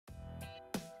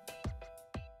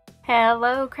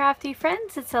Hello crafty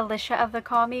friends, it's Alicia of the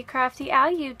Call Me Crafty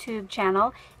Al YouTube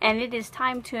channel, and it is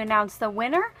time to announce the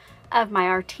winner of my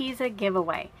Arteza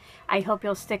giveaway. I hope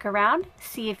you'll stick around,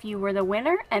 see if you were the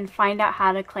winner, and find out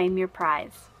how to claim your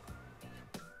prize.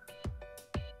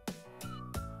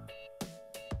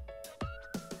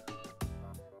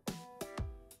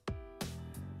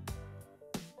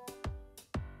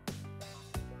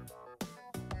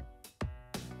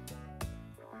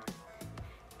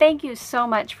 Thank you so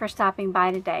much for stopping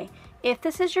by today. If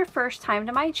this is your first time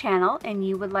to my channel and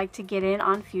you would like to get in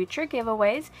on future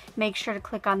giveaways, make sure to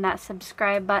click on that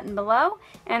subscribe button below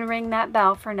and ring that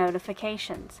bell for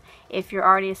notifications. If you're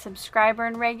already a subscriber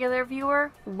and regular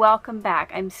viewer, welcome back.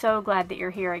 I'm so glad that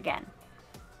you're here again.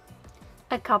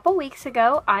 A couple weeks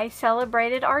ago, I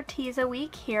celebrated Arteza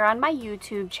Week here on my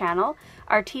YouTube channel.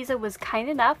 Arteza was kind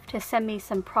enough to send me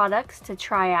some products to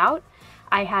try out.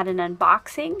 I had an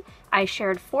unboxing. I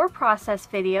shared 4 process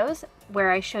videos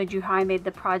where I showed you how I made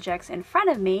the projects in front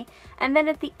of me, and then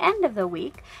at the end of the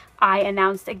week I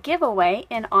announced a giveaway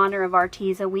in honor of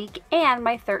Arteza Week and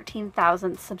my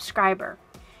 13,000th subscriber.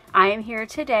 I am here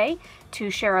today to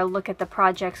share a look at the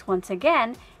projects once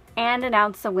again and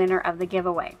announce the winner of the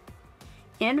giveaway.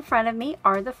 In front of me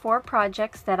are the 4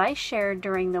 projects that I shared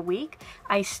during the week.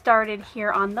 I started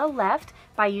here on the left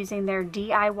by using their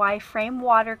DIY frame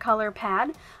watercolor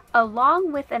pad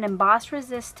along with an emboss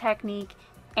resist technique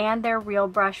and their real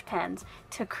brush pens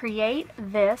to create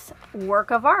this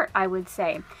work of art, I would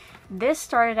say. This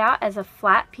started out as a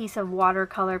flat piece of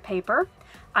watercolor paper.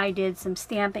 I did some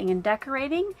stamping and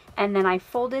decorating, and then I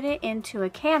folded it into a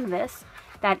canvas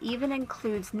that even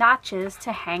includes notches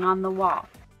to hang on the wall.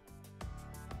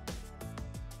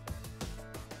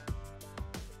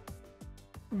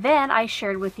 Then I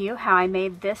shared with you how I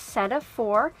made this set of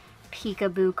 4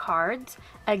 peekaboo cards.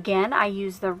 Again, I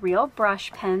used the real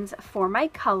brush pens for my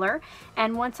color,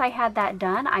 and once I had that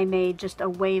done, I made just a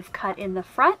wave cut in the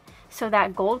front so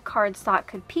that gold cardstock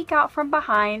could peek out from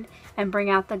behind and bring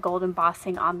out the gold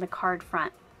embossing on the card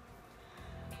front.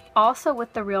 Also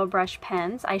with the real brush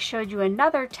pens, I showed you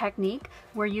another technique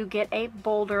where you get a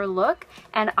bolder look,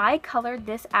 and I colored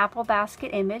this apple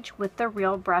basket image with the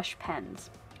real brush pens.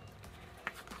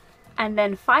 And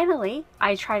then finally,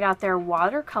 I tried out their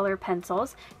watercolor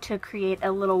pencils to create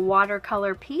a little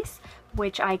watercolor piece,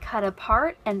 which I cut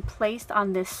apart and placed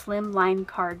on this slimline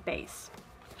card base.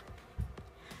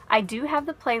 I do have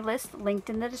the playlist linked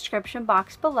in the description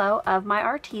box below of my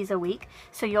Arteza Week,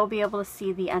 so you'll be able to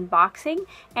see the unboxing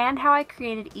and how I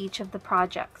created each of the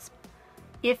projects.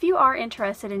 If you are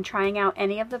interested in trying out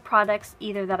any of the products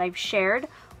either that I've shared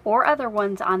or other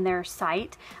ones on their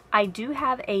site, I do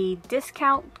have a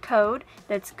discount code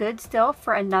that's good still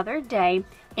for another day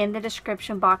in the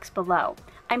description box below.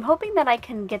 I'm hoping that I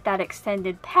can get that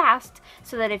extended past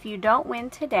so that if you don't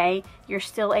win today, you're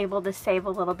still able to save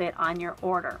a little bit on your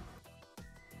order.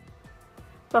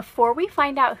 Before we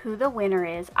find out who the winner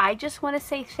is, I just want to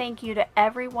say thank you to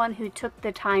everyone who took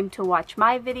the time to watch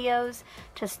my videos,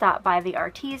 to stop by the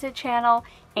Arteza channel,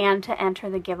 and to enter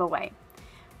the giveaway.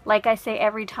 Like I say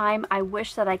every time, I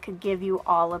wish that I could give you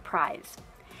all a prize.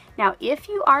 Now, if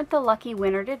you aren't the lucky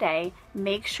winner today,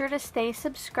 make sure to stay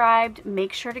subscribed,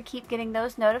 make sure to keep getting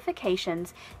those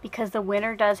notifications, because the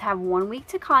winner does have 1 week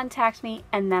to contact me,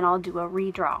 and then I'll do a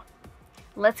redraw.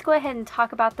 Let's go ahead and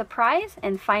talk about the prize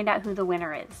and find out who the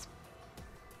winner is.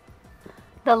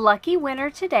 The lucky winner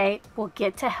today will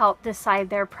get to help decide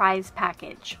their prize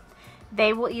package.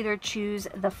 They will either choose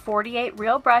the 48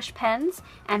 real brush pens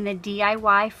and the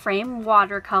DIY frame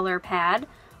watercolor pad,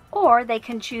 or they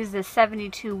can choose the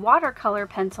 72 watercolor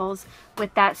pencils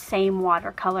with that same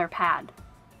watercolor pad.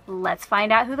 Let's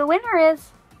find out who the winner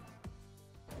is.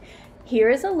 Here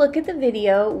is a look at the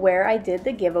video where I did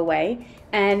the giveaway,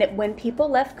 and when people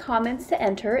left comments to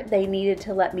enter, they needed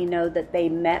to let me know that they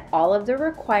met all of the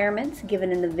requirements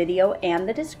given in the video and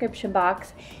the description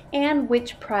box and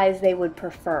which prize they would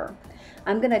prefer.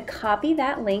 I'm going to copy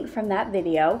that link from that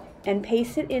video and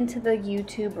paste it into the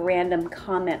YouTube random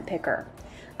comment picker.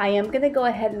 I am going to go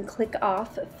ahead and click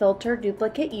off filter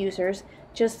duplicate users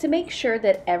just to make sure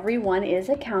that everyone is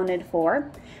accounted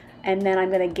for. And then I'm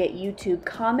going to get YouTube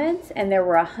comments, and there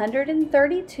were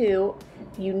 132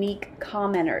 unique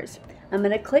commenters. I'm going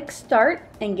to click start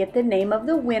and get the name of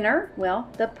the winner, well,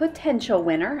 the potential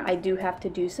winner. I do have to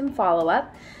do some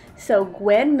follow-up. So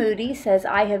Gwen Moody says,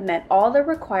 I have met all the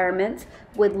requirements,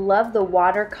 would love the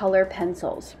watercolor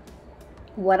pencils.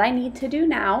 What I need to do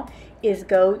now is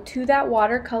go to that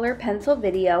watercolor pencil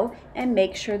video and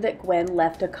make sure that Gwen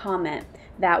left a comment.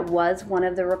 That was one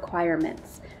of the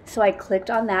requirements. So I clicked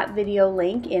on that video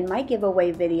link in my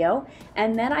giveaway video,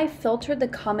 and then I filtered the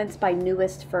comments by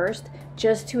newest first,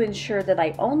 just to ensure that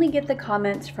I only get the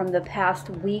comments from the past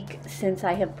week since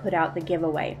I have put out the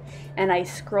giveaway. And I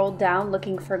scrolled down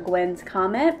looking for Gwen's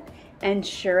comment, and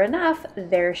sure enough,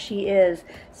 there she is.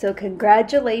 So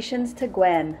congratulations to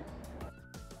Gwen.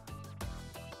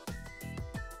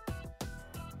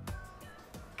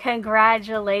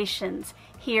 Congratulations!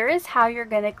 Here is how you're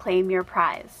going to claim your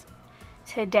prize.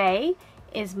 Today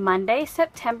is Monday,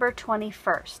 September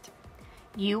 21st.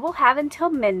 You will have until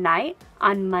midnight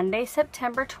on Monday,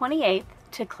 September 28th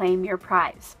to claim your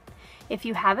prize. If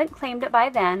you haven't claimed it by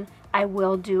then, I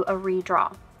will do a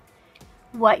redraw.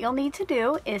 What you'll need to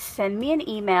do is send me an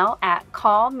email at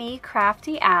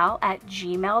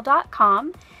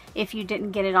callmecraftyal@gmail.com. If you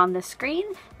didn't get it on the screen,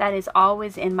 that is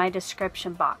always in my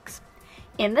description box.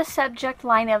 In the subject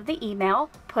line of the email,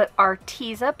 put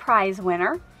Arteza prize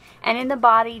winner, and in the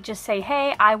body just say,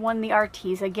 hey, I won the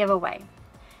Arteza giveaway.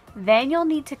 Then you'll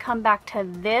need to come back to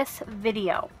this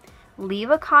video.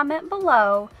 Leave a comment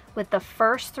below with the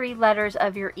first 3 letters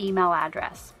of your email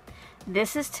address.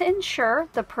 This is to ensure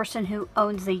the person who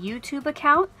owns the YouTube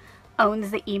account owns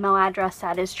the email address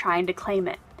that is trying to claim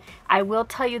it. I will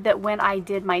tell you that when I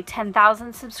did my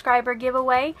 10,000 subscriber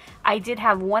giveaway, I did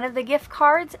have one of the gift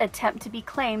cards attempt to be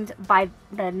claimed by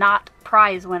the not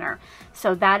prize winner.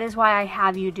 So that is why I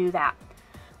have you do that.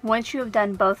 Once you have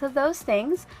done both of those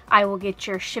things, I will get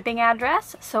your shipping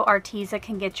address so Arteza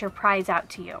can get your prize out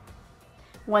to you.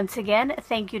 Once again,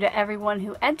 thank you to everyone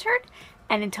who entered,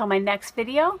 and until my next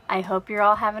video, I hope you're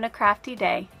all having a crafty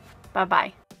day.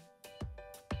 Bye-bye.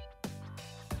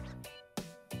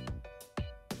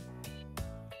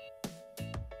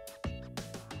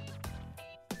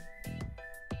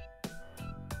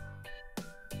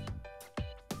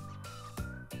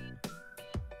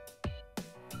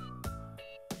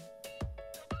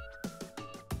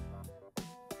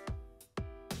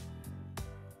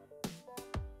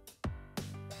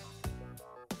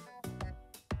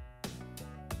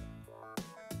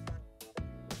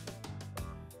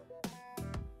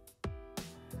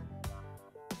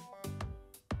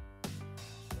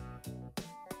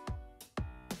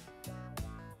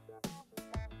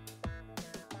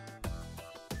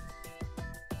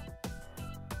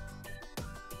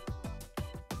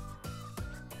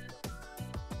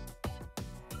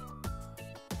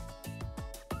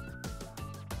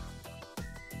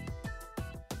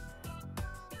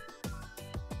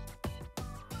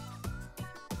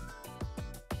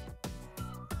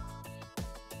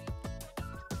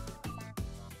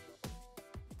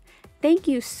 Thank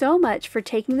you so much for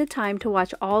taking the time to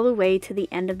watch all the way to the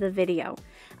end of the video.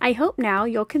 I hope now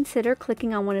you'll consider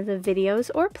clicking on one of the videos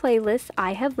or playlists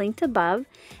I have linked above,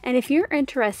 and if you're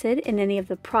interested in any of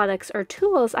the products or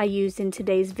tools I used in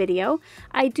today's video,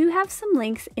 I do have some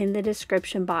links in the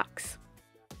description box.